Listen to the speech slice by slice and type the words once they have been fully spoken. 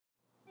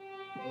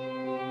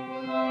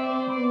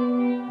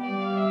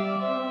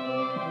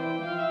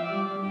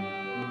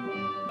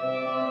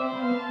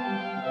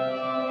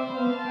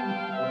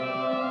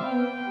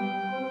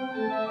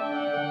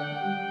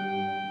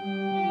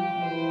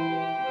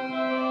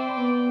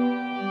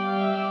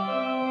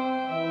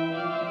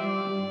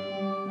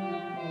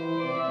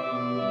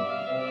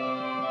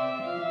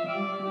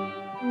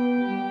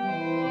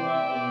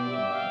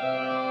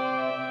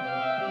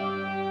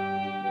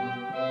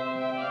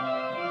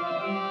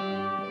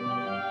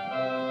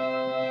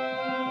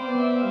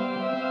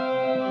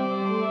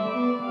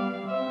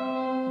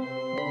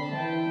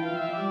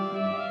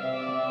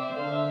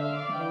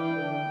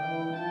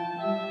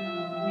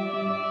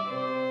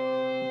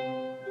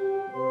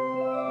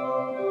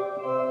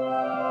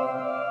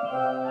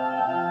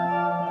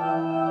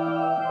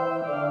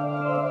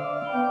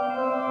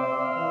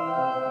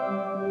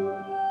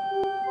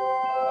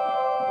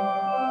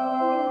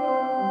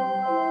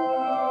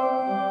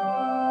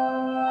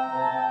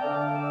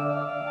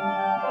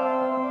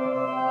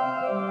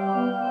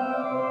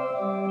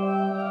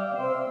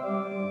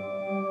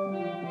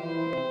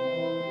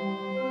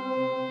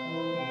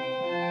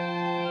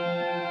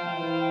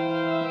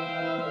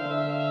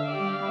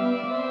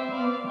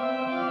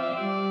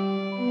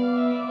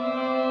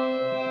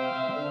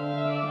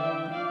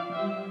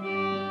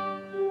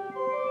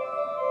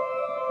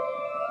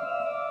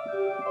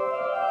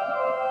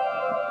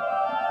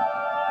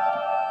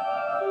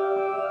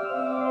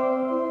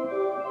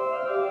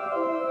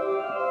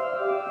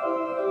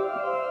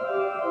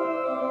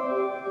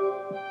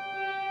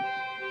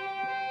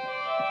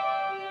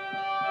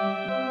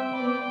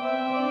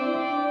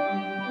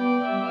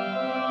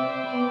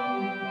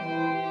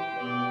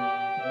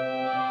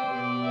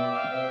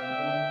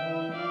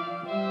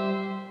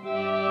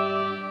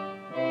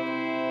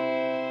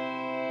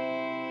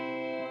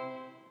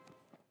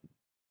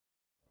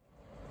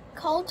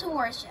Call to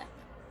worship.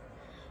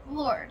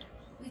 Lord,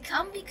 we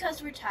come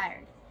because we're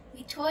tired.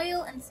 We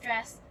toil and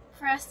stress,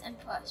 press and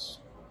push.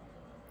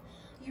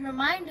 You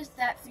remind us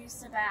that through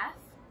Sabbath,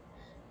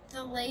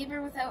 the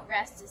labor without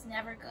rest is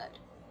never good.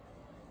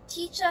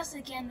 Teach us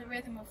again the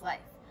rhythm of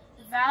life,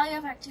 the value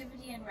of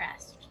activity and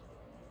rest,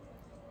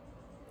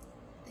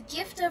 the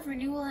gift of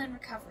renewal and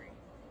recovery.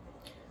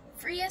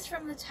 Free us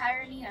from the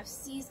tyranny of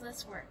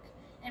ceaseless work,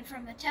 and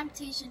from the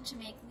temptation to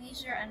make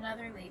leisure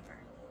another labor.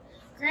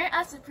 Grant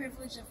us the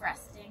privilege of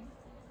resting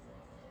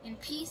in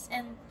peace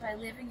and by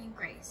living in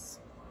grace.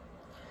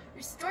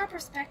 Restore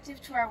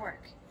perspective to our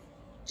work,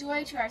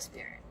 joy to our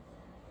spirit,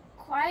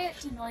 quiet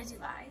to noisy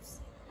lives,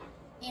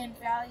 and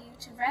value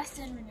to rest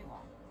and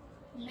renewal.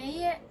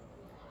 May it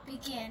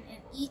begin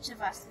in each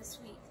of us this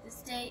week,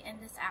 this day,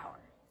 and this hour.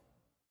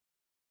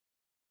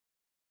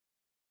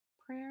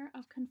 Prayer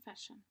of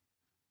Confession.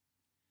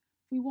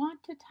 We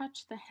want to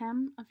touch the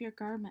hem of your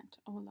garment,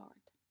 O Lord.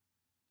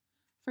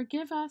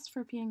 Forgive us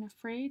for being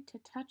afraid to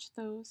touch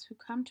those who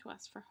come to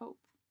us for hope.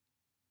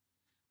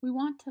 We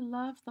want to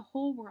love the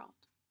whole world.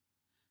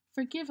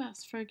 Forgive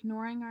us for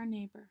ignoring our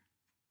neighbor.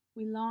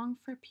 We long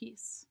for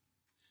peace.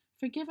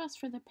 Forgive us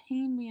for the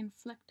pain we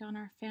inflict on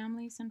our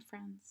families and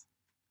friends.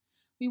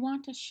 We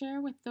want to share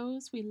with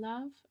those we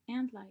love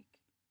and like.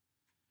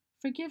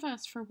 Forgive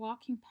us for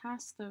walking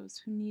past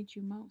those who need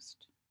you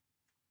most.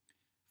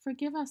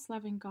 Forgive us,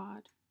 loving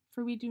God,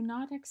 for we do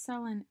not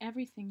excel in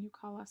everything you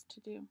call us to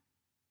do.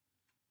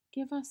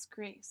 Give us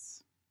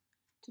grace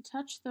to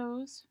touch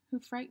those who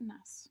frighten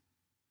us,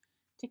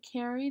 to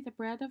carry the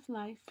bread of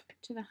life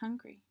to the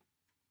hungry,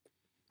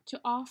 to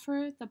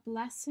offer the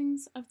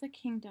blessings of the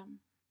kingdom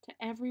to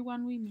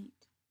everyone we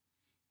meet,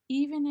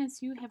 even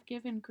as you have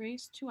given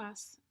grace to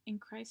us in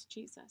Christ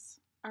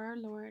Jesus, our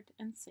Lord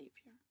and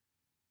Savior.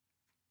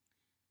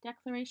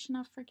 Declaration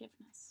of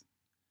Forgiveness.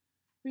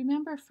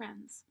 Remember,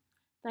 friends,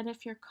 that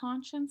if your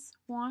conscience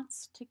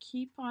wants to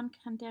keep on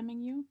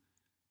condemning you,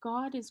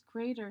 God is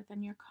greater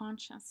than your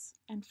conscience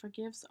and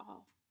forgives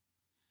all.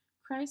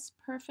 Christ's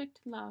perfect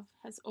love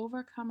has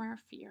overcome our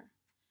fear,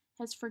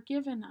 has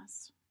forgiven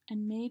us,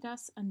 and made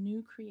us a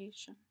new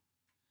creation.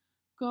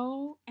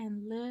 Go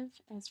and live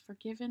as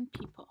forgiven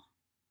people.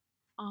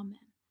 Amen.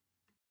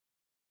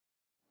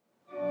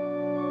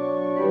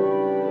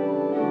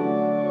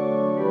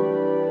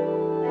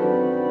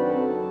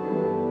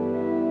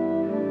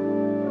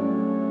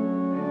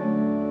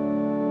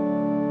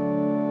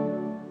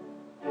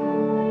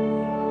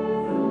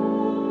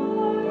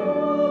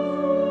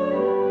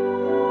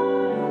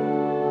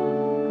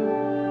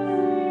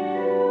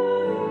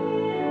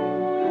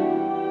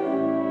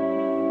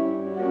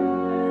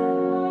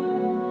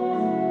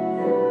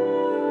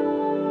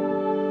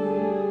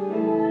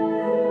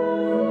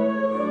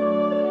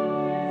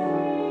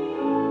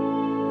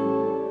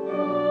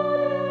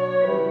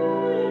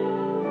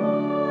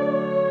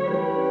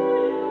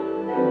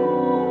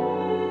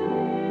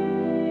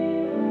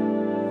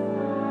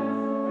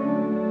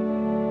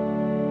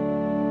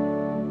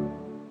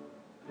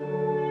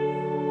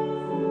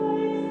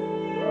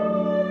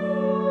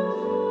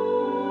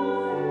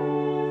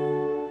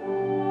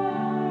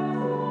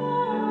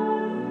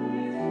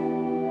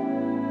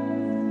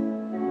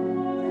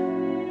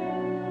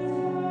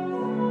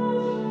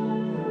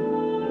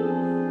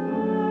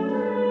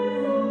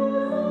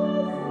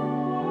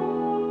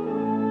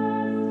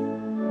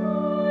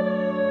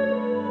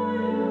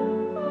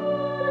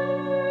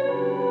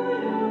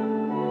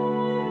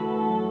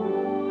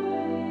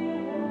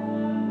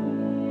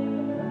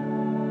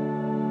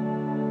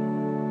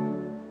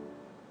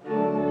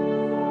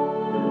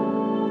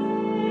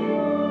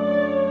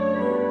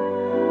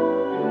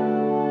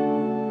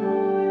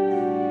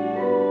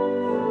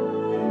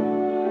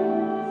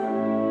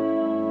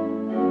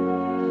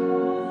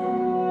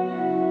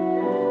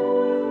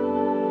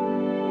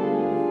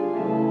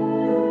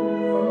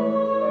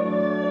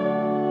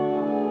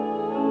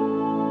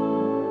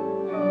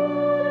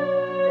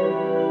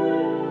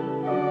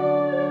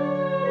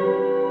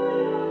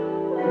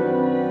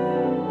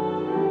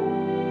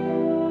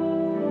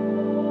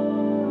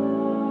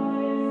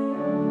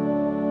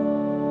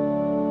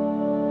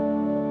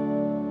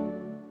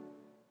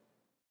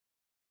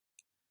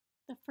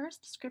 The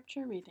first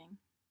scripture reading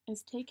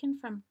is taken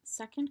from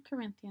 2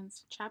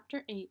 Corinthians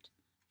chapter 8,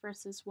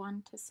 verses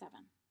 1 to 7.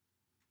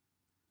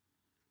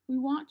 We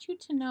want you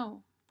to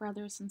know,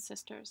 brothers and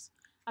sisters,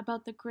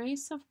 about the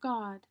grace of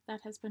God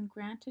that has been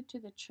granted to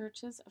the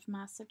churches of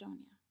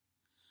Macedonia.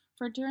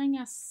 For during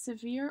a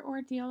severe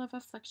ordeal of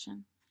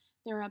affliction,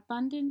 their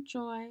abundant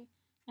joy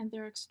and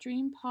their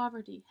extreme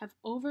poverty have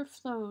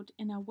overflowed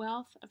in a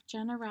wealth of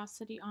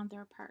generosity on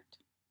their part.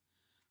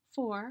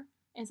 For,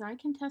 as I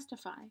can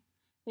testify,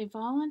 they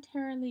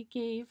voluntarily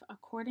gave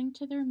according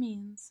to their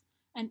means,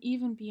 and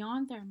even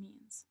beyond their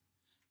means,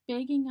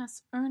 begging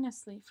us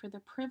earnestly for the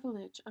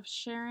privilege of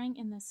sharing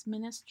in this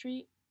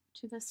ministry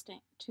to the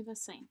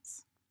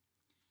saints.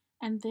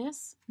 And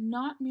this,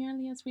 not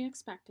merely as we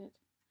expected.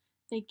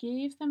 They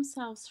gave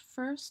themselves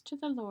first to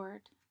the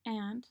Lord,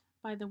 and,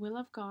 by the will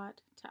of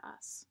God, to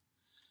us,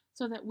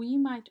 so that we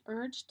might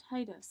urge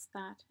Titus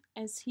that,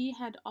 as he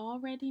had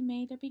already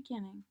made a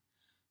beginning,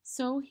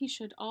 so he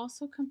should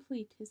also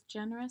complete his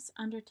generous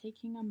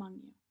undertaking among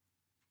you.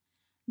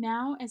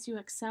 Now, as you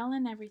excel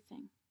in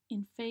everything,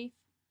 in faith,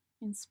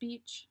 in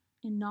speech,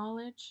 in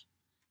knowledge,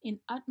 in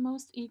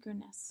utmost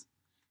eagerness,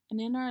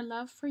 and in our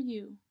love for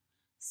you,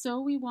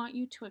 so we want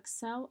you to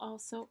excel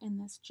also in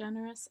this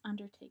generous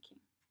undertaking.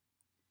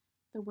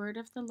 The word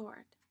of the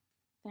Lord.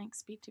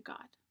 Thanks be to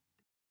God.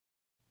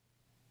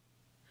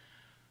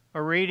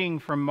 A reading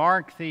from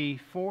Mark, the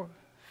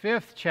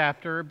 5th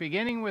chapter,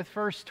 beginning with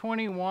verse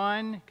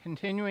 21,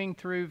 continuing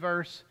through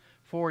verse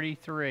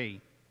 43.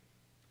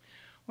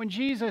 When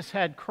Jesus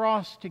had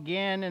crossed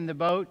again in the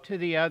boat to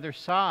the other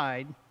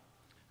side,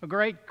 a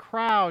great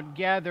crowd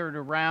gathered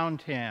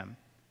around him,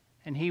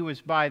 and he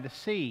was by the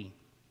sea.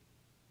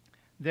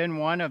 Then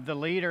one of the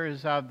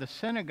leaders of the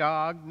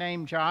synagogue,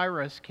 named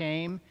Jairus,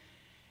 came,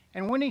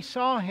 and when he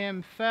saw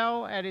him,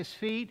 fell at his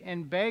feet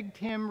and begged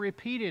him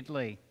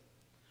repeatedly,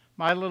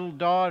 "My little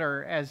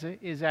daughter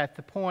is at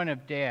the point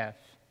of death.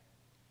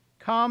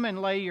 Come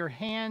and lay your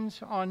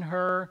hands on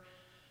her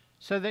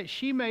so that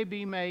she may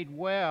be made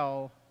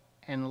well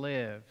and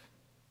live."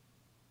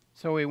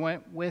 So he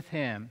went with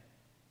him,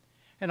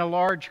 and a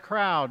large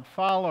crowd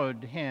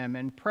followed him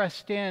and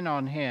pressed in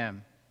on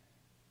him.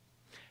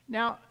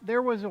 Now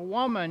there was a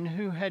woman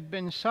who had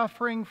been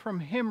suffering from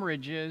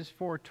hemorrhages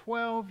for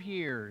 12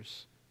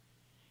 years.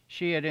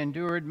 She had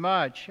endured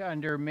much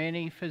under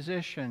many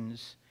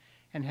physicians,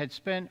 and had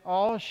spent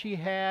all she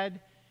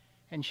had,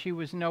 and she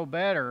was no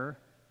better,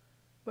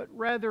 but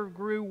rather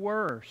grew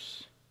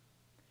worse.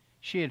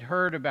 She had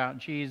heard about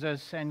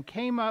Jesus and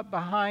came up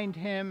behind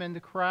him in the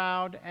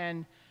crowd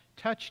and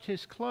touched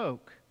his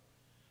cloak.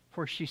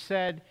 For she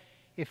said,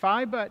 "If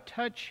I but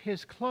touch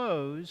his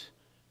clothes,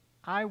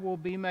 I will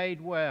be made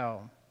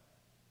well."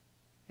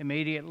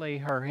 Immediately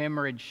her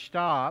hemorrhage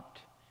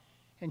stopped,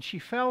 and she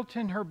felt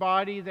in her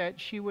body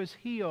that she was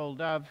healed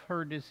of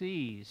her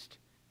disease.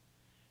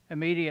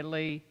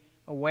 Immediately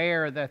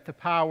aware that the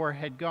power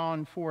had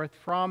gone forth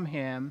from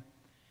him,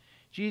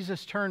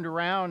 Jesus turned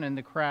around in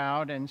the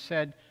crowd and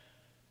said,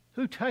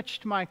 "Who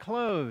touched my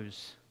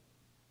clothes?"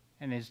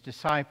 And his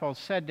disciples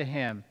said to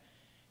him,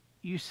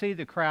 "You see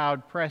the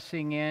crowd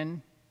pressing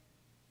in.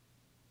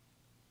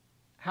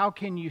 How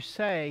can you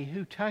say,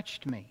 'Who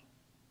touched me?'"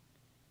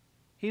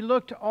 He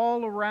looked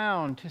all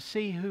around to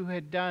see who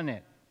had done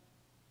it.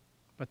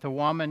 But the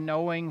woman,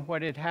 knowing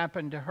what had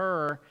happened to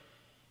her,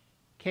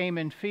 came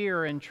in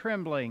fear and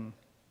trembling,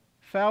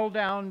 fell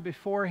down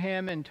before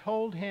him and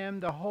told him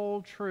the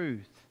whole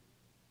truth.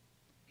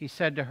 He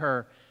said to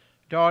her,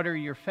 "Daughter,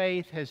 your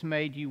faith has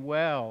made you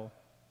well.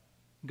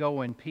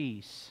 Go in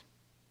peace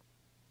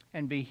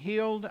and be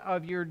healed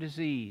of your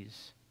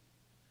disease."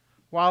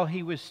 While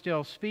he was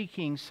still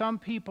speaking, some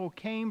people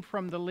came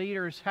from the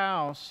leader's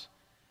house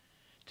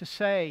to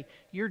say,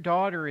 "Your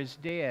daughter is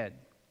dead.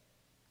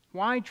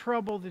 Why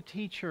trouble the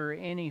teacher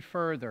any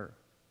further?"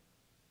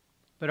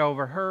 But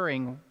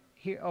overhearing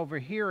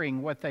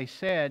what they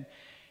said,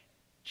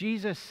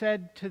 Jesus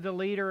said to the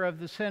leader of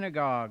the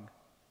synagogue,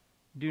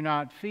 "Do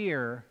not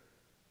fear,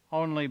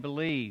 only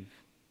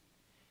believe."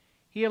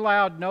 He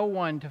allowed no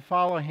one to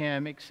follow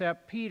him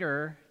except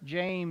Peter,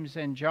 James,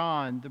 and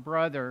John, the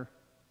brother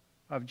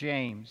of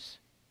James.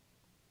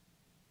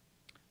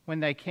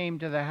 When they came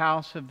to the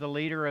house of the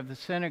leader of the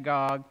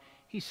synagogue,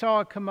 he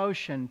saw a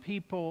commotion,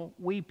 people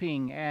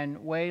weeping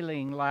and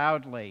wailing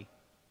loudly.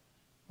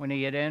 When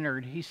he had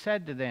entered, he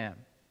said to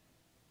them,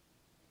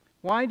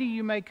 "Why do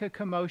you make a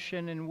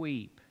commotion and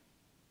weep?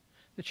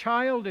 The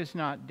child is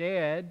not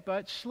dead,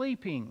 but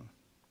sleeping."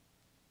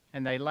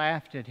 And they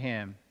laughed at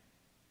him.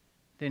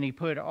 Then he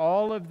put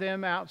all of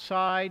them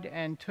outside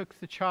and took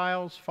the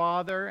child's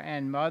father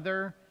and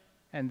mother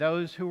and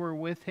those who were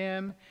with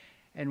him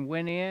and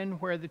went in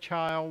where the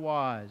child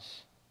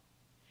was.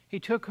 He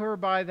took her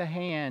by the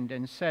hand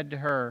and said to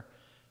her,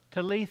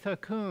 "Talitha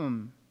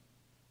cum,"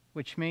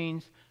 which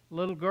means,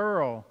 "Little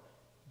girl,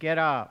 get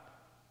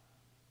up."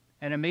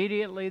 And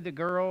immediately the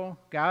girl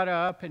got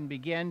up and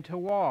began to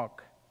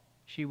walk.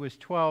 She was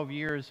 12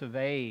 years of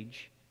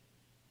age.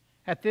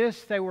 At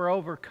this they were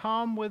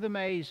overcome with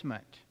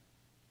amazement.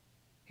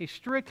 He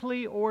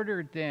strictly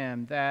ordered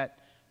them that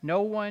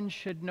no one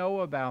should know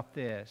about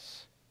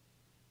this,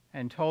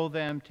 and told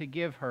them to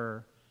give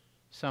her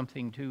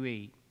something to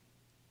eat.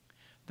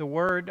 The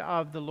word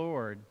of the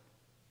Lord.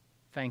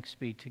 Thanks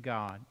be to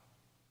God.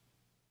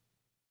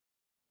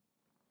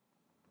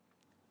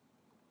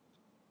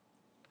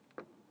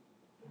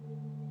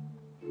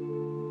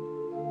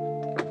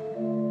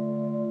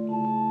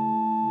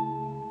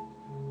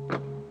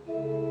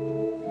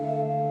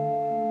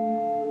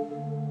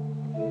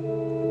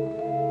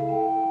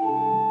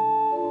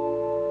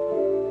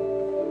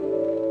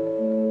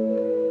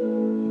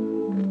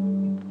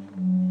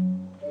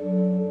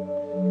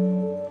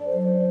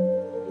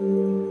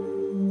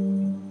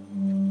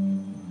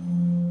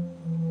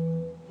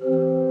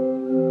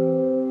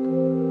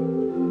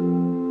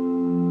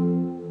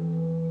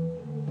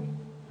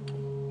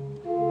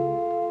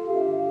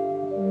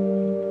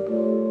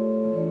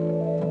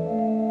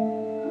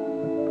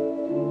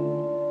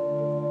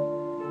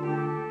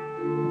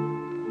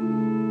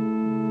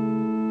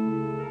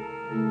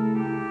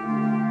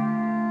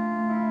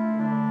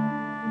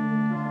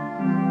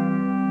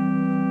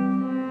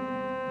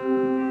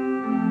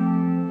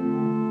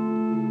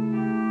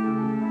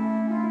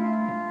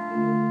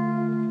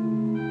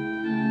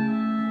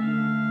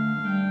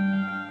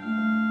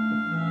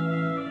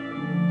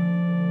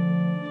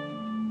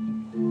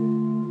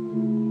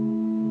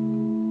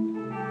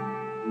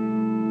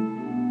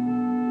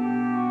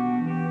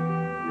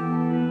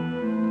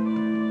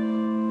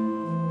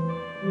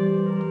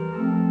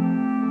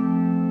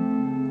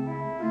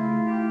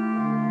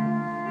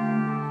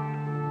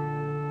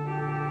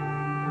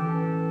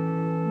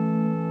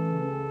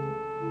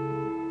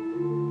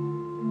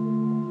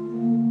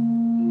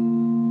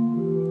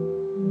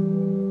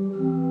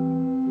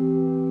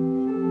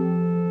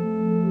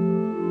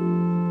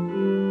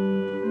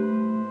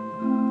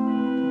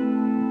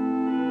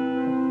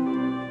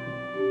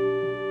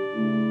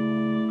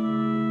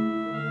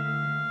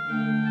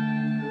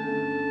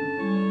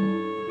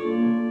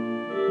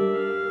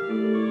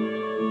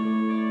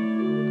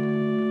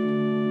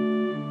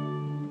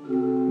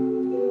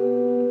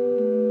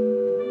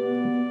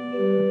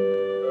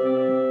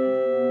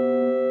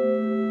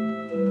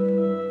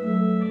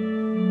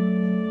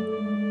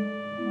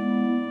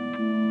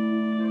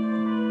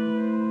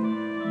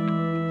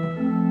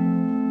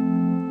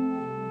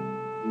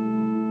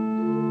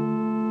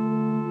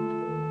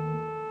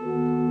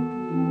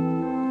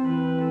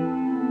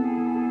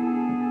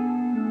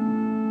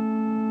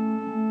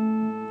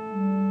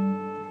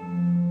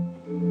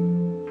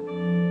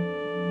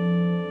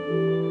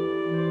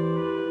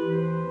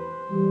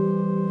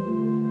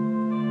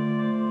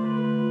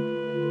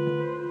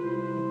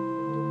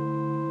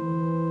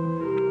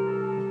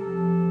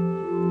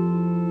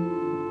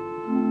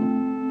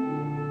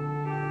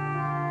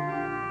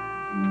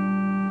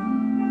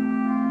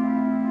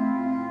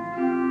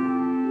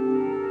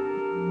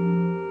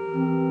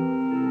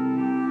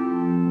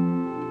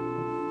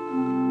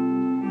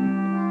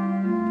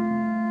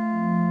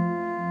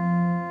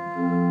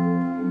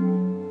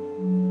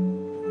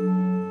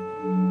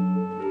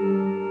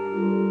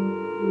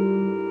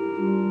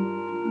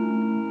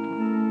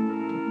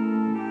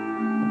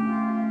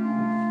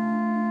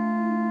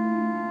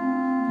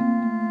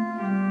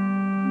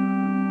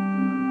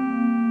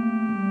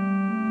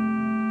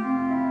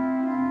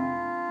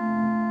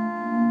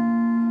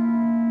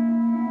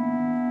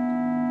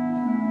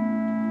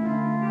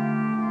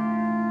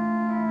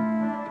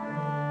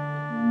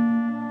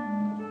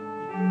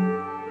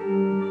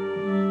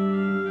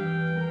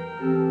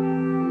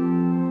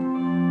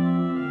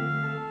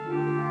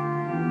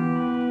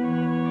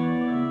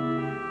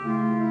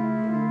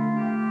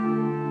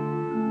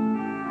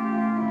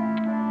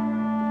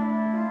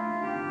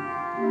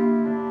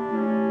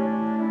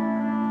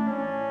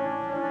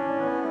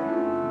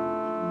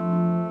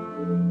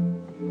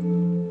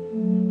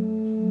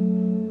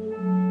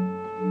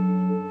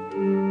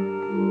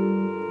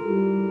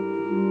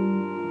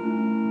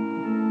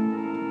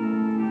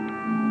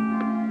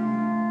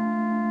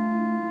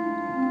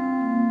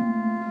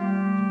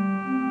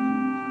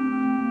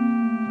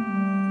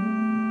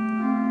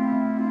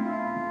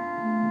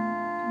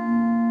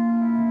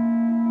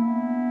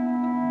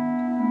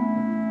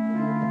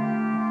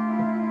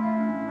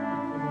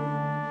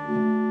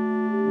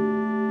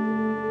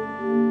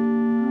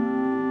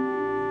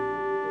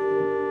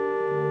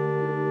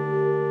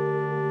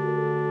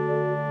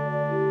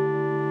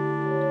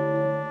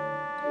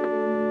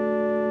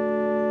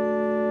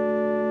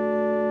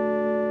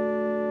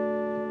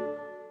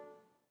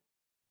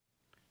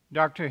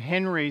 Dr.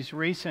 Henry's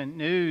recent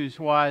news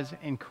was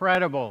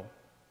incredible.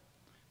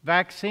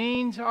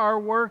 Vaccines are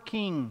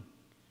working.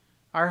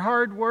 Our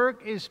hard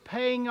work is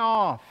paying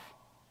off.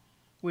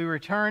 We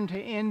return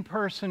to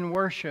in-person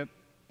worship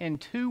in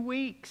 2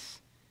 weeks.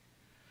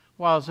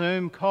 While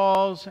Zoom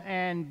calls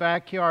and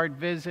backyard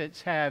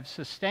visits have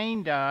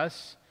sustained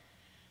us,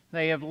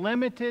 they have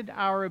limited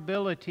our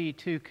ability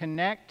to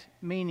connect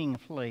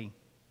meaningfully.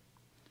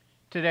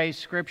 Today's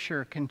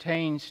scripture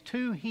contains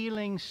 2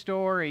 healing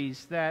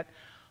stories that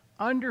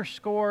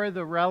underscore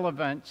the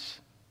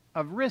relevance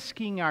of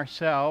risking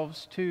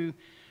ourselves to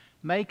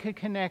make a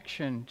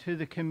connection to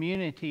the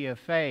community of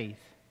faith.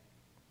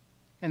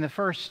 In the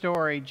first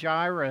story,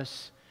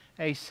 Jairus,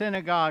 a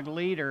synagogue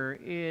leader,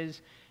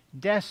 is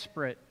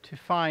desperate to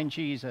find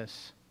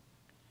Jesus.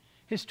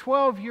 His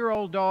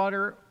 12-year-old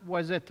daughter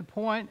was at the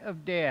point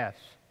of death,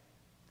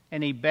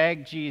 and he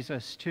begged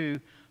Jesus to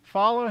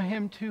follow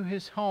him to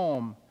his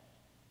home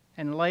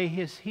and lay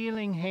his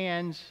healing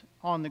hands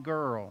on the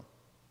girl.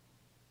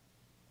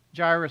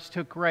 Jairus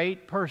took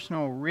great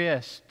personal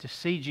risk to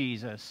see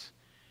Jesus.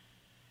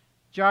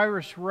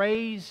 Jairus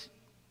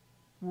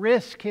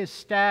risked his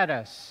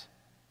status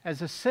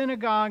as a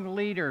synagogue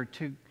leader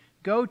to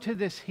go to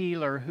this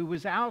healer who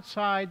was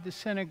outside the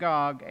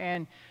synagogue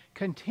and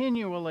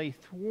continually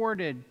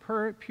thwarted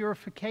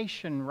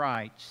purification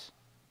rites.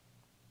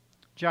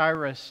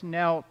 Jairus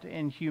knelt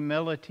in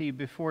humility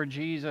before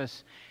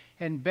Jesus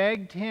and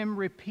begged him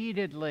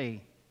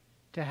repeatedly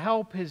to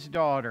help his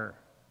daughter.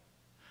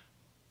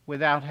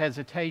 Without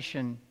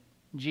hesitation,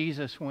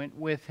 Jesus went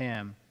with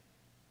him.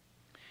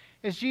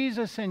 As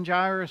Jesus and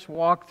Jairus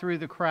walked through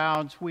the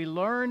crowds, we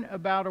learn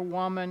about a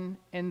woman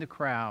in the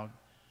crowd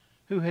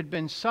who had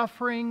been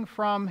suffering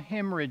from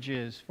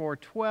hemorrhages for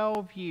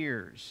 12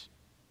 years.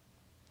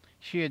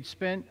 She had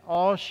spent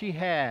all she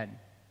had,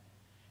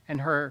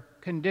 and her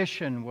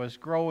condition was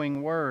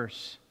growing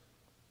worse.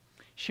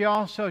 She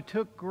also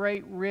took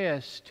great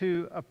risks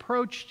to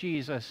approach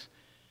Jesus,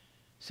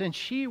 since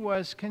she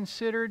was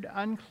considered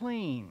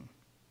unclean.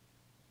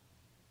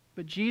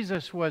 But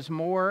Jesus was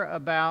more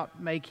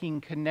about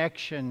making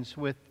connections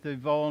with the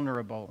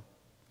vulnerable,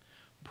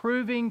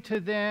 proving to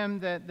them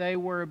that they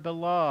were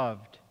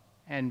beloved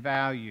and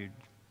valued.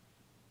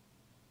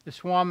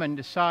 This woman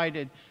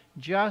decided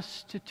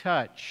just to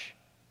touch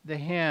the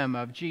hem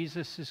of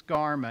Jesus'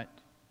 garment.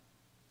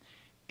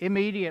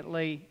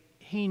 Immediately,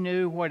 he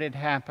knew what had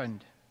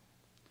happened.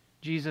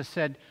 Jesus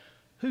said,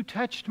 "Who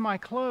touched my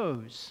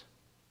clothes?"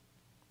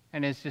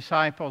 And his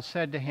disciples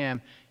said to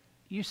him,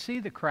 "You see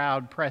the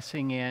crowd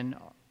pressing in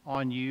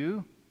on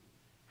you.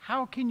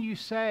 How can you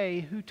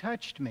say, 'Who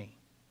touched me?'"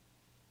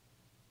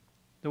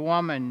 The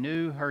woman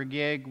knew her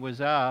gig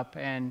was up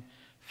and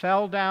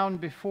fell down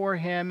before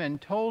him and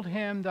told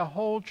him the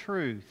whole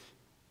truth.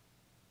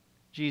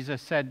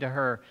 Jesus said to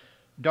her,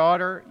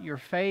 "Daughter, your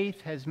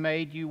faith has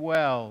made you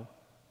well.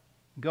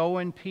 Go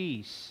in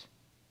peace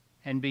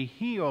and be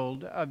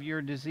healed of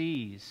your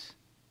disease."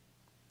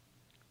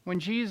 When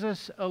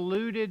Jesus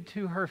alluded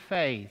to her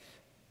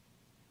faith,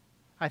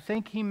 I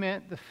think he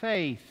meant the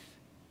faith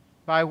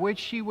by which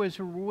she was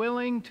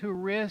willing to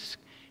risk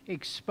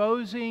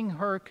exposing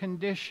her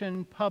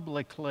condition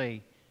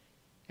publicly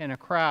in a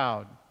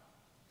crowd,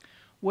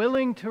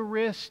 willing to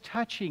risk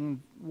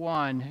touching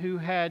one who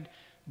had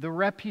the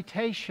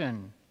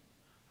reputation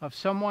of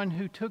someone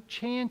who took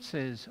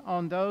chances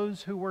on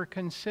those who were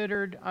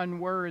considered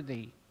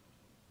unworthy.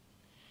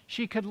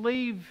 She could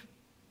leave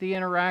the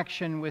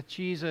interaction with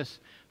Jesus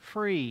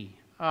free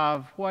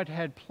of what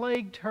had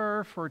plagued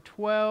her for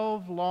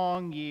 12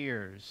 long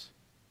years.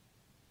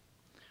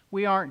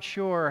 We aren't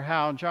sure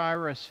how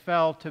Jairus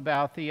felt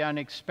about the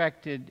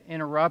unexpected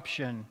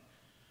interruption,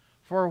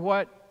 for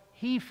what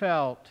he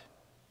felt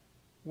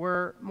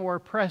were more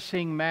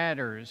pressing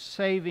matters,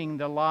 saving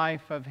the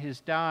life of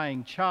his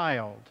dying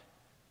child.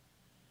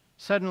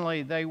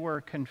 Suddenly they were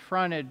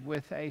confronted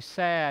with a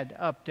sad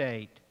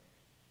update.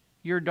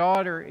 "Your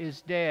daughter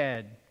is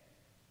dead.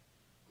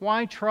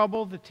 Why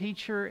trouble the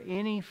teacher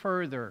any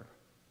further?"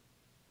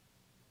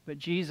 But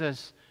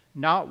Jesus,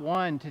 not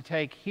one to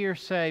take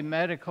hearsay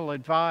medical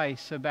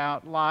advice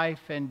about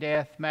life and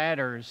death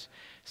matters,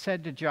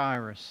 said to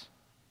Jairus,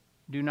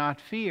 "Do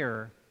not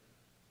fear,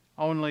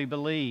 only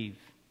believe."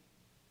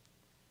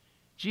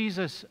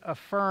 Jesus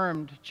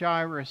affirmed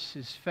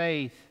Jairus'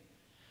 faith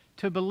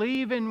to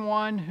believe in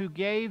one who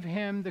gave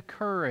him the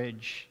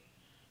courage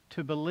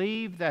to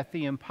believe that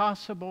the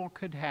impossible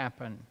could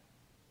happen.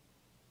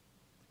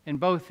 In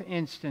both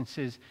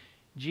instances,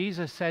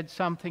 Jesus said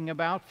something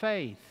about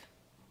faith.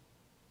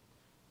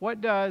 What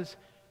does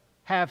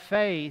have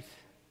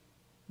faith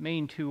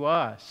mean to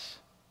us?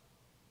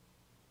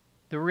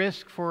 The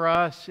risk for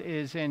us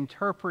is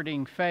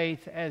interpreting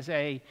faith as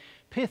a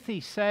pithy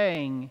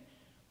saying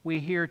we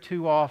hear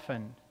too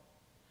often.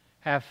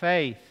 Have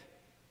faith,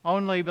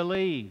 only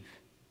believe.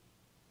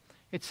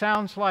 It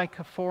sounds like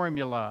a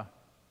formula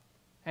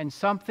and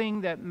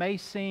something that may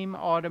seem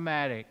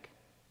automatic.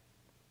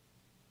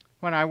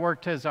 When I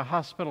worked as a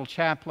hospital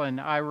chaplain,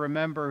 I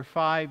remember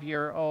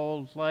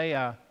 5-year-old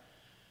Leah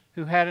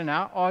who had an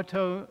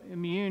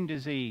autoimmune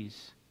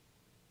disease.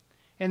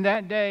 In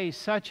that day,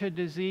 such a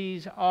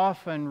disease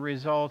often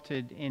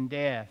resulted in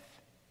death.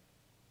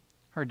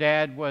 Her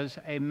dad was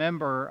a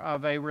member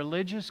of a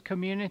religious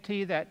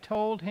community that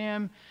told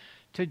him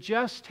to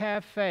just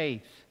have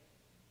faith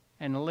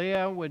and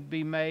Leah would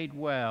be made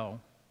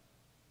well.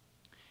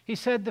 He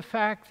said the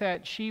fact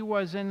that she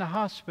was in the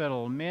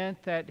hospital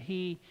meant that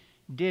he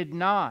did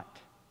not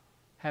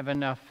have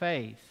enough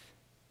faith.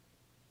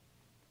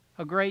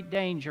 A great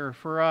danger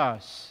for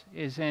us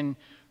is in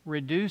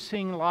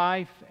reducing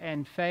life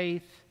and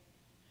faith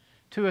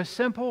to a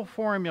simple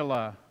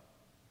formula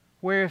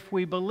where if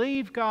we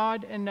believe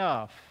God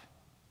enough,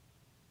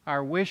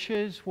 our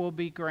wishes will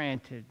be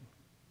granted.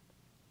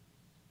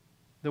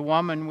 The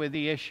woman with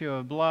the issue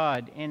of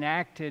blood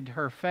enacted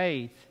her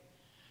faith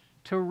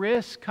to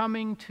risk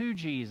coming to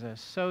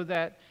Jesus so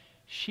that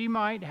she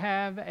might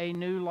have a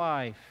new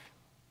life.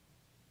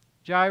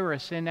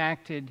 Jairus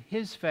enacted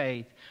his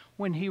faith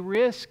when he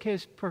risked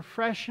his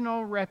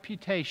professional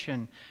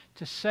reputation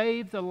to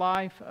save the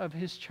life of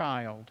his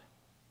child.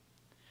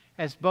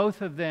 As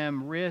both of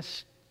them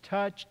risked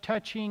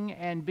touching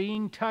and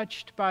being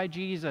touched by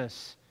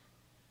Jesus,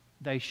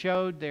 they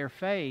showed their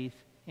faith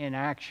in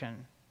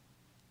action.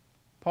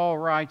 Paul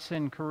writes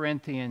in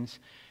Corinthians,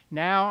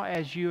 "Now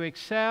as you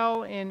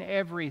excel in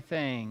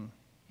everything,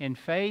 in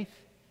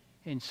faith,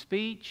 in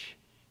speech,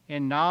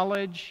 in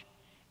knowledge,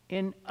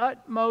 in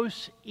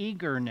utmost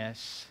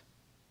eagerness,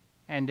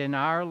 and in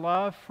our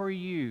love for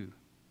you,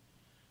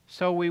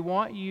 so we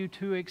want you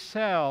to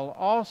excel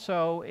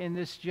also in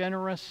this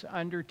generous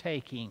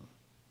undertaking."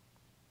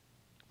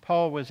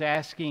 Paul was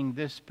asking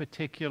this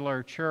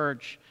particular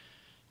church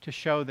to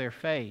show their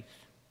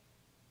faith.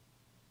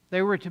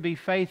 They were to be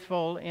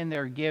faithful in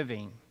their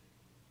giving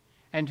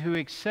and to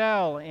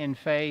excel in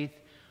faith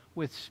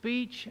with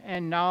speech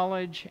and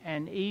knowledge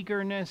and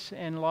eagerness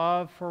and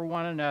love for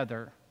one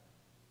another.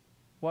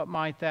 What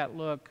might that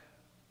look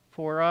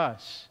for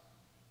us?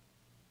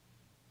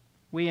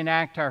 We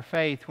enact our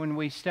faith when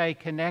we stay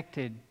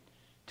connected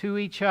to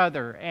each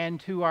other and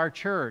to our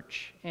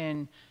church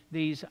in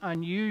these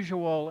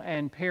unusual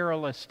and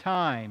perilous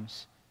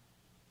times.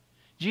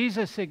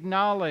 Jesus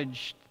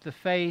acknowledged the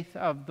faith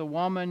of the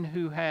woman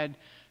who had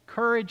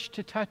courage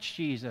to touch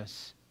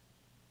Jesus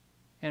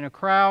in a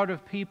crowd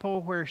of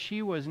people where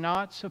she was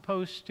not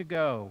supposed to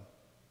go,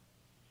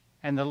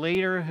 and the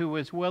leader who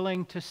was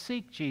willing to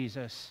seek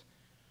Jesus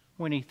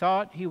when he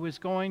thought he was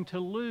going to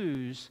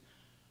lose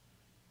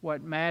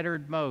what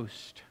mattered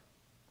most.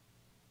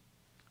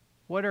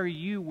 What are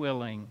you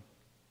willing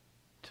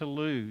to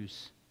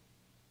lose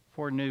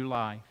for new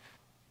life?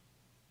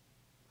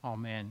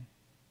 Amen.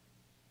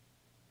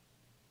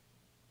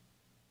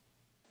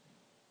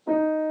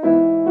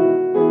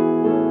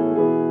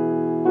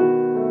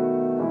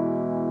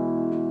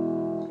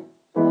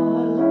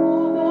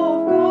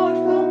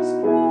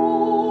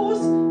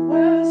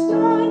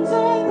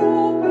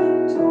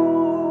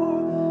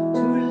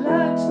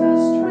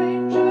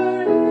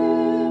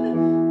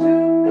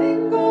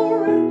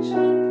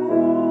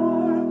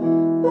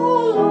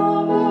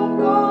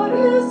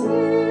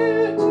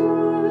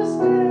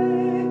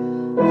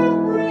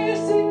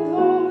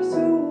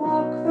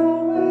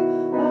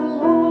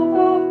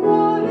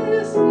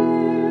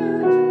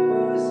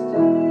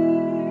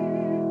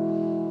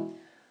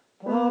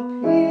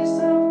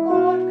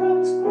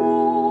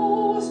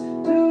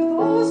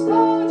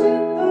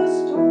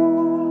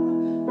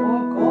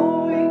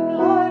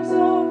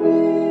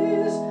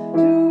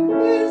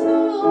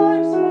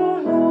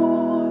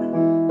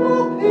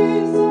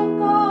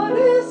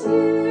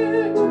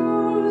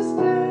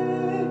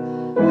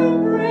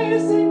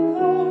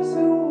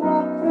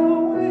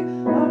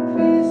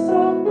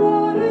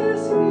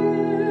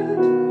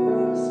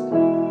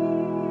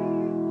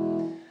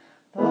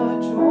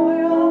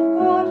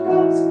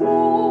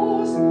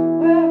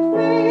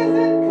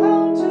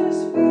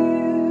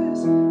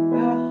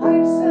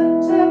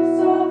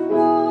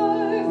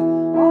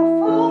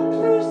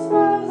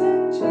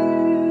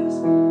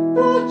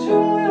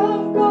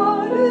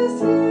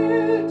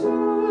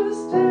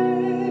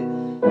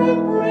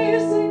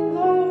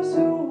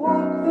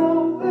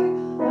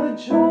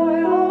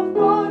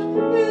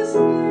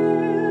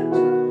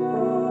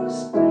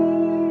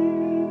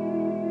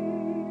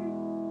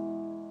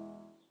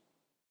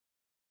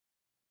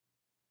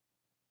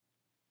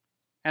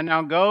 And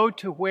now go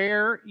to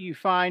where you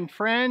find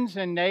friends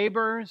and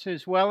neighbors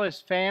as well as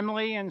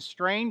family and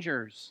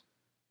strangers,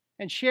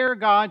 and share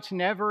God's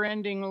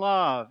never-ending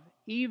love,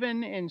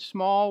 even in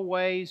small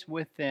ways,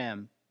 with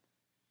them.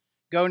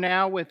 Go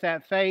now with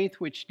that faith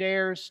which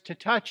dares to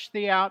touch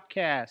the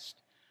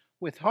outcast,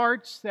 with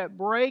hearts that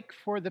break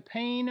for the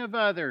pain of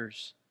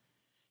others.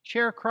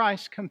 Share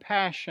Christ's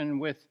compassion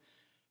with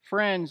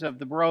friends of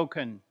the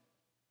broken.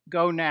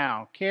 Go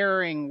now,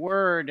 carrying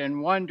word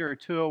and wonder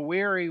to a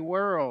weary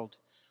world,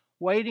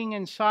 waiting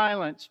in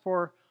silence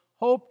for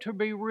hope to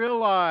be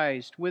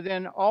realized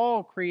within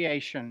all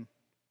creation.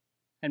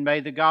 And may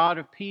the God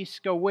of peace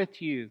go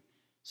with you,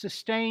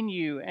 sustain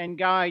you, and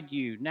guide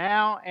you,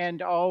 now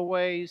and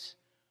always.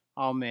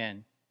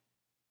 Amen.